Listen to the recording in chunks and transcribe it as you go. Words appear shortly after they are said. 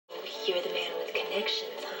you're the man with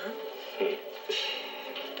connections, huh?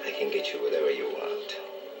 I can get you whatever you want.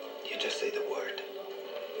 You just say the word.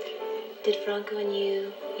 Did Franco and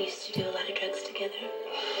you used to do a lot of drugs together?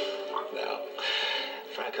 No,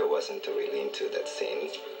 Franco wasn't really into that scene.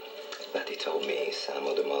 But he told me some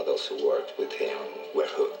of the models who worked with him were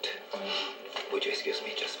hooked. Would you excuse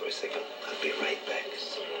me just for a second? I'll be right back.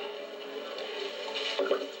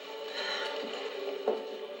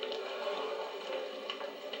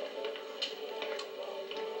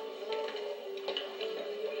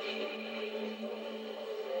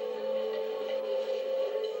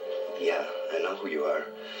 Yeah, I know who you are.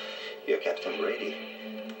 You're Captain Brady.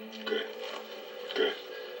 Good. Good.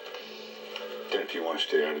 Then if you want to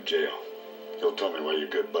stay out of jail, you'll tell me why your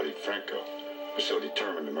good buddy Franco was so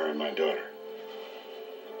determined to marry my daughter.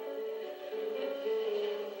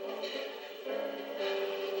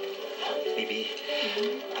 Bibi,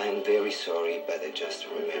 I'm very sorry, but I just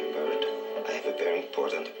remembered. I have a very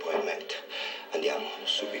important appointment. Andiamo,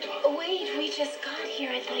 subito. Wait, we just got here.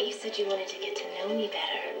 I thought you said you wanted to get to know me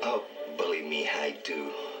better. Oh, believe me, I do.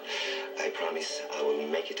 I promise I will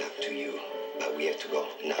make it up to you. But we have to go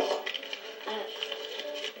now.